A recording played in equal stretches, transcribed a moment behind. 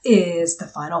is the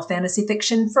Final Fantasy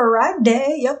Fiction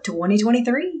Friday of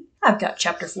 2023. I've got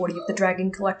Chapter 40 of the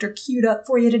Dragon Collector queued up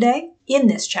for you today. In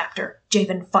this chapter,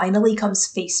 Javen finally comes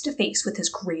face to face with his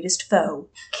greatest foe,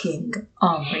 King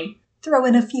Omri. Throw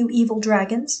in a few evil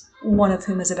dragons, one of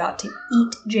whom is about to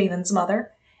eat Javen's mother,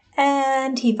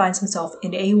 and he finds himself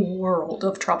in a world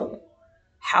of trouble.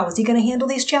 How is he going to handle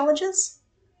these challenges?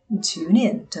 Tune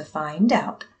in to find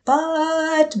out.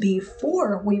 But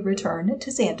before we return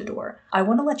to Zandador, I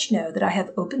want to let you know that I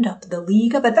have opened up the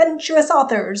League of Adventurous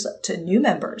Authors to new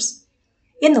members.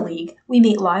 In the League, we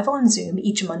meet live on Zoom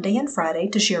each Monday and Friday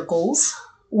to share goals,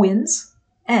 wins,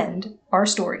 and our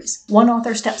stories. One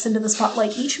author steps into the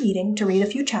spotlight each meeting to read a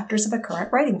few chapters of a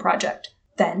current writing project.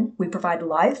 Then, we provide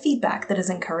live feedback that is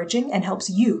encouraging and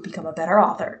helps you become a better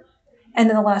author. And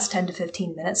in the last 10 to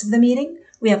 15 minutes of the meeting,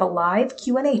 we have a live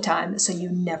Q&A time so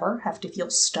you never have to feel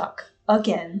stuck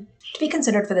again. To be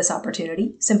considered for this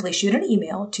opportunity, simply shoot an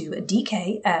email to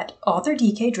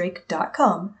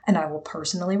dk@authordkdrake.com and I will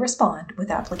personally respond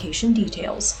with application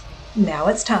details. Now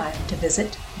it's time to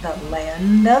visit the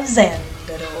land of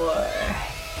Zandador.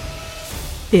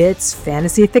 It's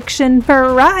Fantasy Fiction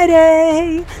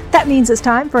Friday! That means it's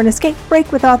time for an escape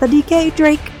break with Author DK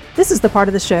Drake. This is the part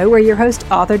of the show where your host,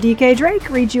 Author DK Drake,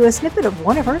 reads you a snippet of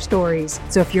one of her stories.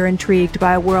 So if you're intrigued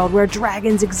by a world where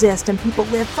dragons exist and people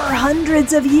live for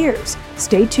hundreds of years,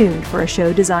 stay tuned for a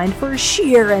show designed for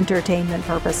sheer entertainment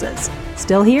purposes.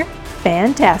 Still here?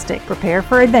 Fantastic. Prepare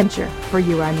for adventure, for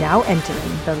you are now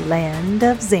entering the land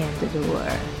of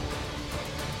Zandador.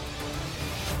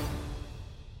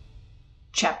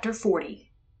 Chapter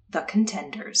 40. The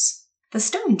Contenders. The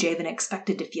stone Javen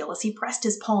expected to feel as he pressed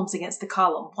his palms against the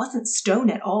column wasn't stone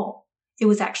at all. It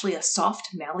was actually a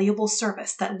soft, malleable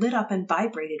surface that lit up and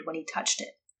vibrated when he touched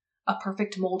it. A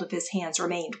perfect mold of his hands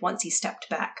remained once he stepped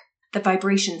back. The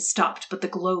vibration stopped, but the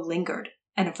glow lingered,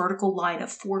 and a vertical line of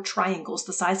 4 triangles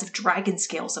the size of dragon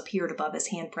scales appeared above his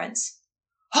handprints.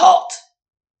 "Halt!"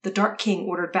 The Dark King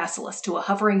ordered Vasilis to a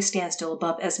hovering standstill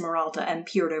above Esmeralda and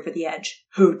peered over the edge.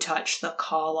 "Who touched the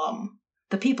column?"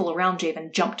 The people around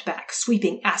Javen jumped back,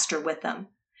 sweeping Aster with them.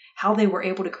 How they were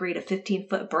able to create a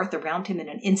 15-foot berth around him in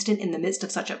an instant in the midst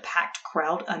of such a packed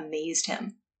crowd amazed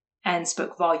him, and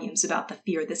spoke volumes about the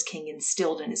fear this king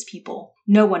instilled in his people.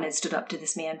 No one had stood up to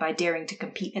this man by daring to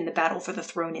compete in the battle for the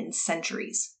throne in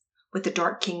centuries. With the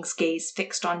Dark King's gaze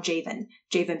fixed on Javen,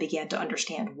 Javen began to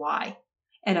understand why.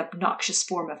 An obnoxious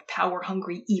form of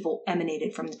power-hungry evil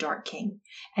emanated from the Dark King,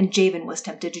 and Javen was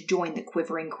tempted to join the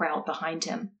quivering crowd behind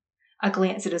him. A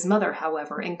glance at his mother,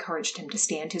 however, encouraged him to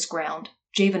stand his ground.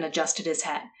 Javen adjusted his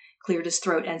hat, cleared his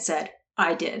throat, and said,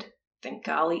 "I did." "Think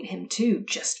I'll eat him too,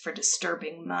 just for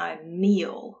disturbing my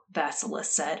meal," Vasilis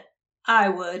said. "I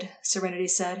would," Serenity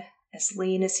said. "As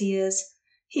lean as he is,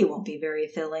 he won't be very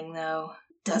filling, though.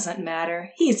 Doesn't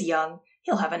matter. He's young.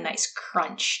 He'll have a nice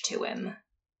crunch to him."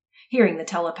 Hearing the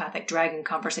telepathic dragon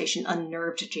conversation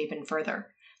unnerved Javen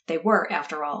further. They were,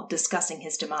 after all, discussing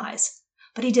his demise.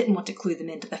 But he didn't want to clue them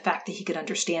into the fact that he could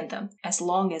understand them. As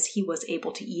long as he was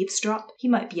able to eavesdrop, he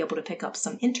might be able to pick up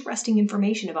some interesting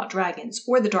information about dragons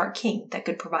or the Dark King that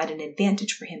could provide an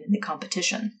advantage for him in the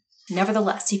competition.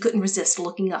 Nevertheless, he couldn't resist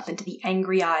looking up into the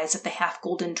angry eyes of the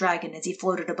half-golden dragon as he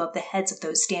floated above the heads of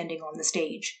those standing on the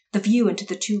stage. The view into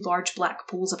the 2 large black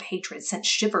pools of hatred sent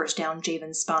shivers down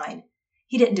Javen's spine.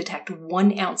 He didn't detect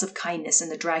 1 ounce of kindness in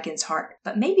the dragon's heart,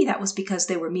 but maybe that was because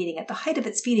they were meeting at the height of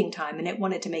its feeding time and it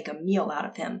wanted to make a meal out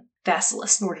of him. Vasilis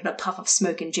snorted a puff of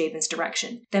smoke in Javen's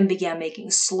direction, then began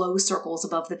making slow circles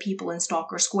above the people in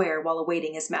Stalker Square while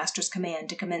awaiting his master's command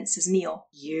to commence his meal.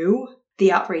 "You?"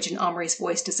 The outrage in Omri's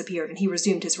voice disappeared and he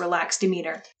resumed his relaxed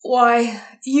demeanor. "Why,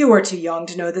 you are too young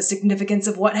to know the significance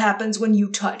of what happens when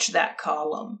you touch that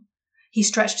column." He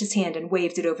stretched his hand and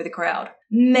waved it over the crowd.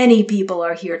 "Many people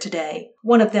are here today.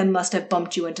 One of them must have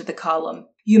bumped you into the column.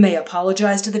 You may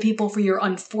apologize to the people for your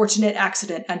unfortunate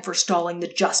accident and for stalling the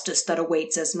justice that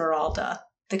awaits Esmeralda."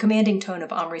 The commanding tone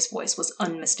of Omri's voice was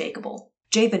unmistakable.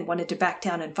 Javen wanted to back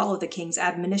down and follow the king's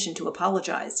admonition to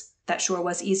apologize. That sure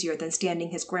was easier than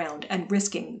standing his ground and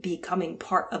risking becoming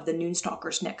part of the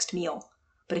Noonstalker's next meal.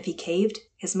 But if he caved,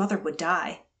 his mother would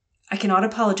die. "I cannot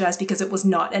apologize because it was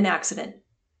not an accident."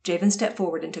 Javen stepped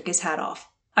forward and took his hat off.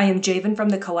 "I am Javen from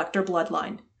the Collector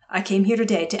bloodline. I came here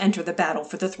today to enter the battle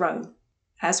for the throne."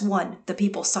 As one, the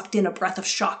people sucked in a breath of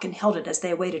shock and held it as they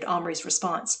awaited Omri's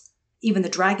response. Even the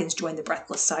dragons joined the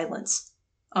breathless silence.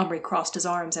 Omri crossed his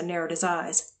arms and narrowed his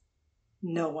eyes.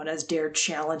 "No one has dared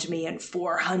challenge me in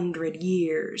 400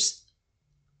 years.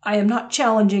 "I am not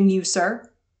challenging you,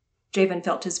 sir." Javen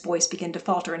felt his voice begin to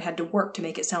falter and had to work to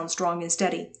make it sound strong and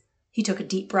steady. He took a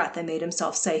deep breath and made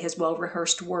himself say his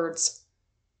well-rehearsed words.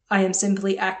 I am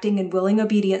simply acting in willing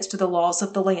obedience to the laws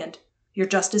of the land. Your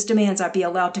justice demands I be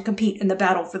allowed to compete in the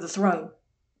battle for the throne."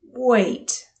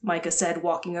 "Wait," Micah said,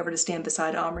 walking over to stand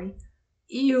beside Omri.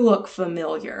 "You look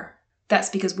familiar." "That's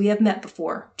because we have met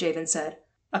before," Javen said.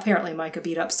 Apparently Micah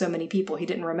beat up so many people he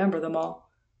didn't remember them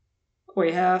all.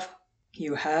 "We have?"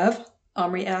 "You have?"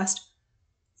 Omri asked.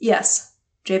 "Yes."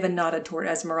 Javen nodded toward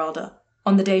Esmeralda.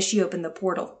 "On the day she opened the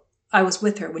portal. I was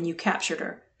with her when you captured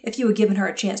her. If you had given her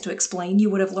a chance to explain, you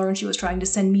would have learned she was trying to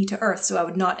send me to Earth so I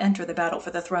would not enter the battle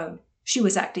for the throne. She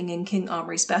was acting in King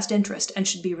Omri's best interest and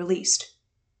should be released."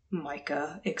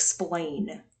 "Micah,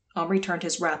 explain." Omri turned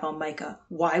his wrath on Micah.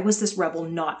 "Why was this rebel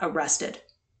not arrested?"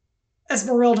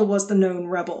 "Esmeralda was the known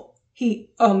rebel.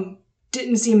 He,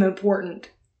 didn't seem important."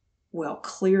 "Well,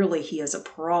 clearly he is a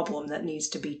problem that needs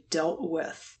to be dealt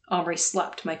with." Omri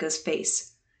slapped Micah's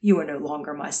face. "You are no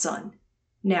longer my son.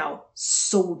 Now,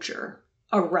 soldier,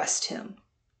 arrest him."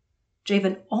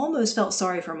 Javen almost felt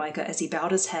sorry for Micah as he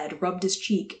bowed his head, rubbed his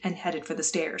cheek, and headed for the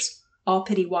stairs. All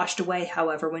pity washed away,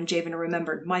 however, when Javen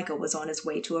remembered Micah was on his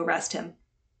way to arrest him.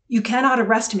 "You cannot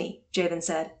arrest me," Javen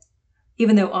said.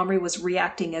 Even though Omri was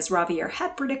reacting as Ravier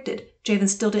had predicted, Javen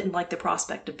still didn't like the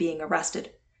prospect of being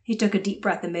arrested. He took a deep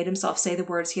breath and made himself say the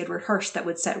words he had rehearsed that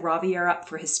would set Ravier up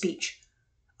for his speech.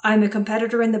 "I am a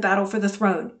competitor in the battle for the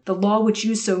throne. The law which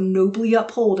you so nobly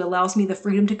uphold allows me the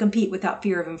freedom to compete without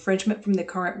fear of infringement from the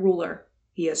current ruler."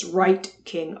 "He is right,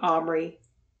 King Omri."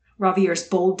 Ravier's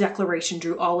bold declaration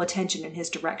drew all attention in his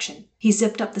direction. He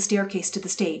zipped up the staircase to the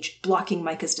stage, blocking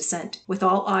Micah's descent. With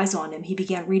all eyes on him, he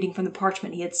began reading from the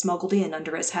parchment he had smuggled in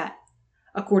under his hat.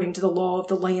 "According to the law of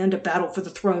the land, a battle for the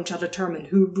throne shall determine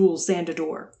who rules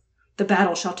Zandador. The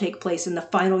battle shall take place in the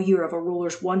final year of a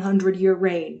ruler's 100-year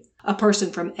reign. A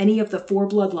person from any of the 4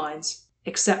 bloodlines,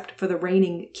 except for the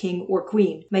reigning king or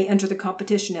queen, may enter the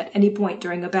competition at any point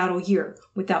during a battle year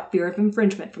without fear of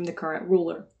infringement from the current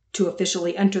ruler. To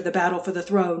officially enter the battle for the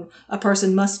throne, a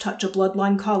person must touch a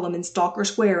bloodline column in Stalker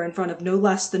Square in front of no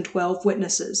less than 12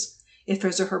 witnesses. If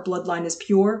his or her bloodline is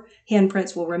pure,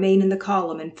 handprints will remain in the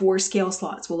column and 4 scale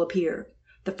slots will appear.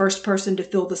 The first person to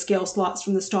fill the scale slots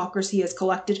from the stalkers he has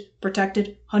collected,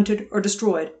 protected, hunted, or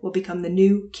destroyed will become the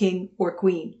new king or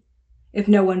queen. If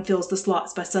no one fills the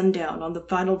slots by sundown on the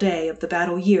final day of the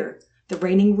battle year, the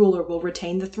reigning ruler will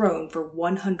retain the throne for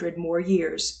 100 more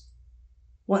years."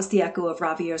 Once the echo of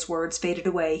Ravier's words faded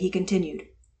away, he continued.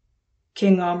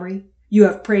 "King Omri, you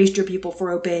have praised your people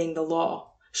for obeying the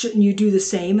law. Shouldn't you do the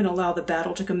same and allow the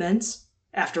battle to commence?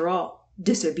 After all,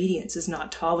 disobedience is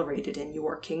not tolerated in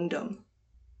your kingdom."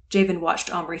 Javen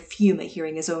watched Omri fume at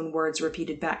hearing his own words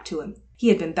repeated back to him. He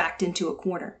had been backed into a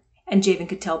corner, and Javen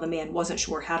could tell the man wasn't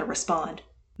sure how to respond.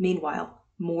 Meanwhile,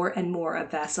 more and more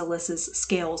of Vasilis's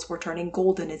scales were turning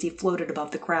golden as he floated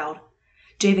above the crowd.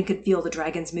 Javen could feel the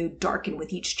dragon's mood darken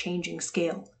with each changing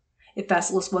scale. If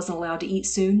Vasilis wasn't allowed to eat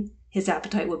soon, his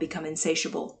appetite would become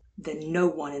insatiable. Then no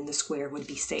one in the square would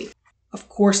be safe. "Of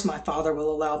course my father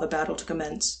will allow the battle to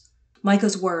commence."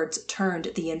 Micah's words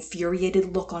turned the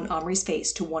infuriated look on Omri's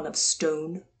face to one of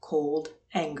stone-cold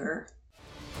anger.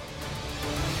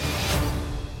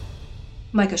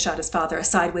 Micah shot his father a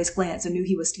sideways glance and knew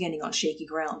he was standing on shaky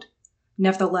ground.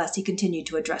 Nevertheless, he continued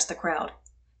to address the crowd.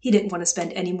 He didn't want to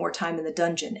spend any more time in the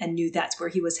dungeon and knew that's where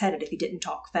he was headed if he didn't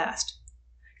talk fast.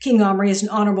 "King Omri is an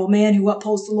honorable man who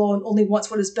upholds the law and only wants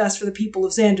what is best for the people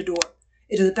of Zandador.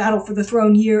 It is a battle for the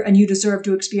throne year, and you deserve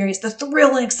to experience the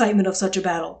thrill and excitement of such a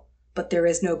battle. But there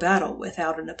is no battle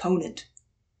without an opponent."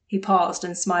 He paused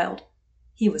and smiled.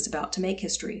 He was about to make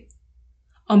history.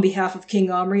 "On behalf of King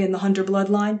Omri and the Hunter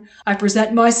bloodline, I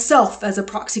present myself as a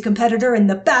proxy competitor in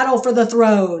the battle for the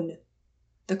throne."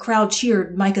 The crowd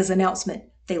cheered Micah's announcement.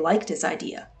 They liked his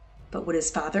idea. But would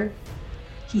his father?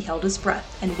 He held his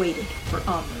breath and waited for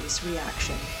Omri's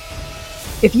reaction.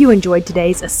 If you enjoyed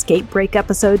today's Escape Break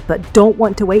episode but don't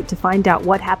want to wait to find out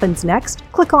what happens next,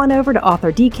 click on over to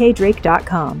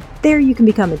authordkdrake.com. There you can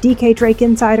become a DK Drake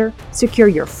Insider, secure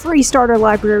your free starter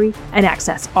library, and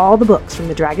access all the books from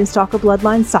the Dragonstalker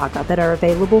Bloodline saga that are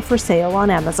available for sale on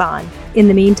Amazon. In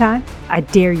the meantime, I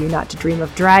dare you not to dream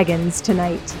of dragons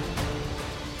tonight.